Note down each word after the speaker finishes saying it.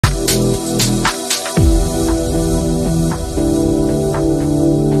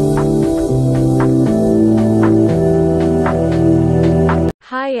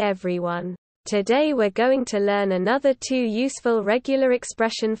Hi everyone. Today we're going to learn another two useful regular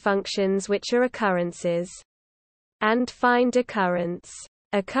expression functions, which are occurrences and FindOccurrence.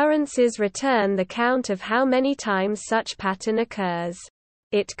 Occurrences return the count of how many times such pattern occurs.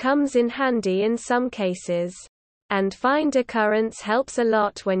 It comes in handy in some cases. And FindOccurrence helps a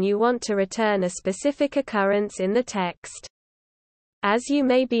lot when you want to return a specific occurrence in the text. As you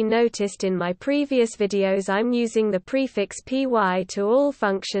may be noticed in my previous videos, I'm using the prefix py to all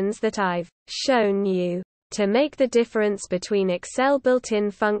functions that I've shown you. To make the difference between Excel built-in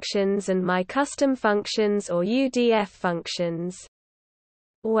functions and my custom functions or UDF functions.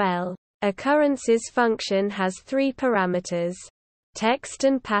 Well, occurrences function has three parameters. Text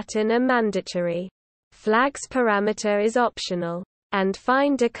and pattern are mandatory. Flags parameter is optional. And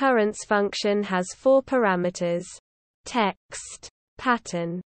FindOccurrence function has four parameters. Text,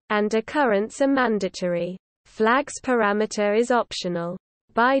 pattern, and occurrence are mandatory. Flags parameter is optional.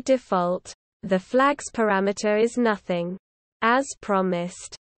 By default, the flags parameter is nothing. As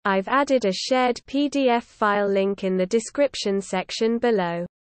promised, I've added a shared PDF file link in the description section below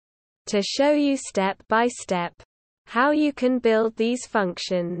to show you step by step how you can build these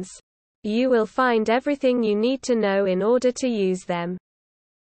functions. You will find everything you need to know in order to use them.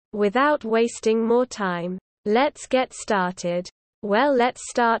 Without wasting more time, let's get started. Well, let's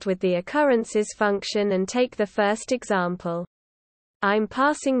start with the occurrences function and take the first example. I'm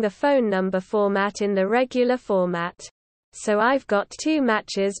passing the phone number format in the regular format. So I've got two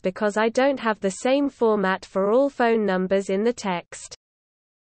matches because I don't have the same format for all phone numbers in the text.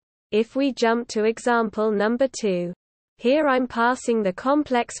 If we jump to example number 2, here I'm passing the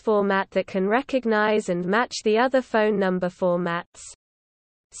complex format that can recognize and match the other phone number formats.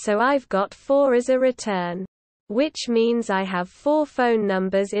 So I've got 4 as a return, which means I have 4 phone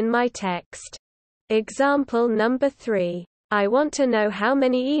numbers in my text. Example number 3. I want to know how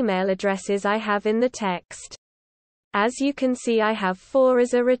many email addresses I have in the text. As you can see, I have 4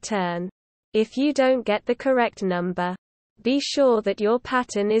 as a return. If you don't get the correct number, be sure that your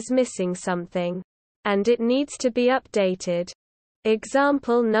pattern is missing something, and it needs to be updated.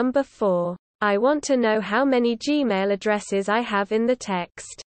 Example number 4. I want to know how many Gmail addresses I have in the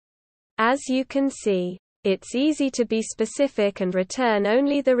text. As you can see, it's easy to be specific and return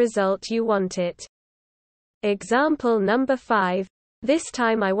only the result you want it. Example number 5. This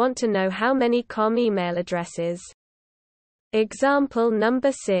time I want to know how many com email addresses. Example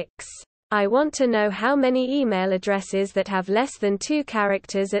number 6. I want to know how many email addresses that have less than 2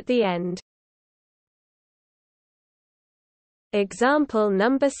 characters at the end. Example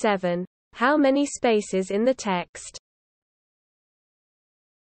number 7. How many spaces in the text.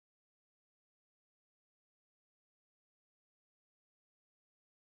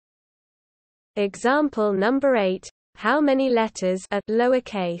 Example number 8. How many letters are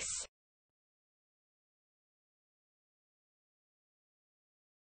lowercase.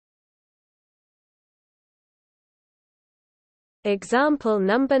 Example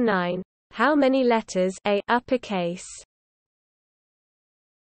number 9. How many letters are uppercase.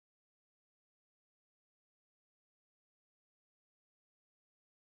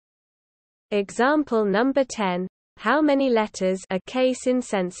 Example number 10. How many letters are case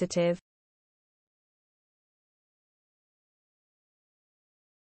insensitive.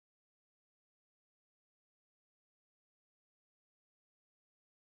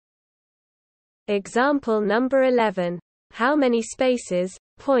 Example number 11. How many spaces,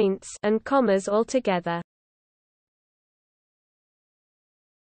 points, and commas altogether.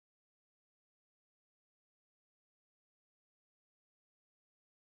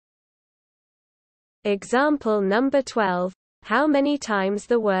 Example number 12. How many times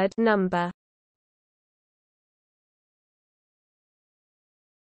the word number.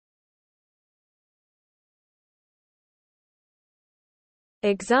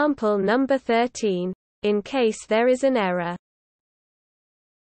 Example number 13. In case there is an error.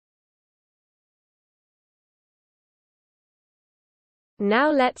 Now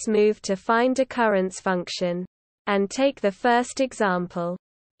let's move to FindOccurrence function and take the first example.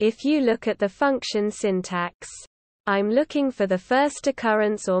 If you look at the function syntax, I'm looking for the first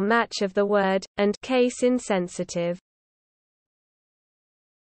occurrence or match of the word, and case insensitive.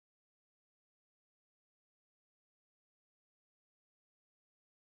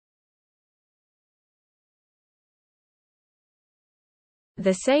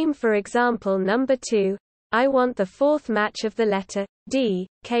 The same for example number 2. I want the fourth match of the letter D,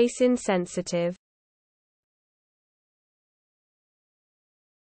 case insensitive.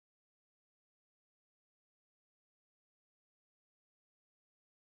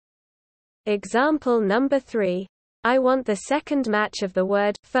 Example number 3. I want the second match of the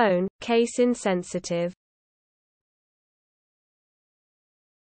word phone, case insensitive.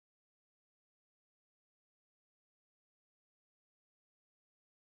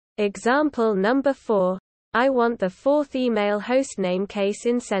 Example number 4. I want the fourth email hostname case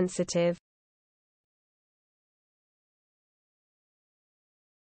insensitive.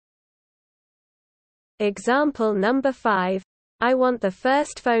 Example number 5. I want the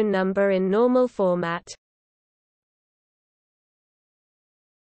first phone number in normal format.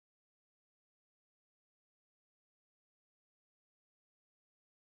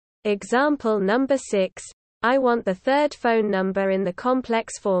 Example number 6. I want the third phone number in the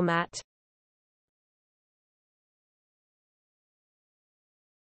complex format.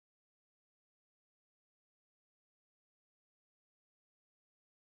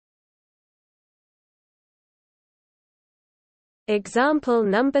 Example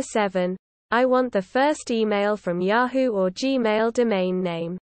number 7. I want the first email from Yahoo or Gmail domain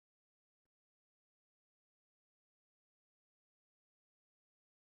name.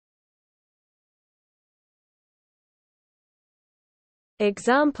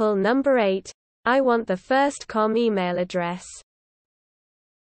 Example number 8. I want the first com email address.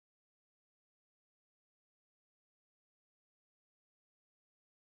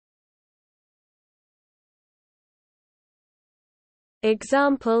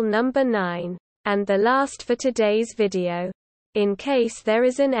 Example number 9. And the last for today's video. In case there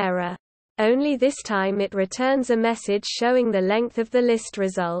is an error. Only this time it returns a message showing the length of the list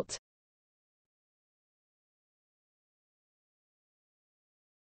result.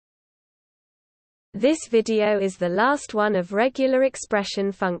 This video is the last one of regular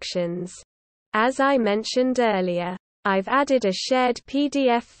expression functions. As I mentioned earlier, I've added a shared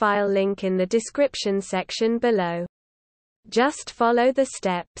PDF file link in the description section below. Just follow the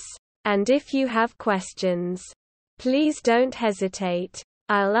steps. And if you have questions, please don't hesitate.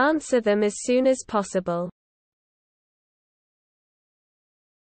 I'll answer them as soon as possible.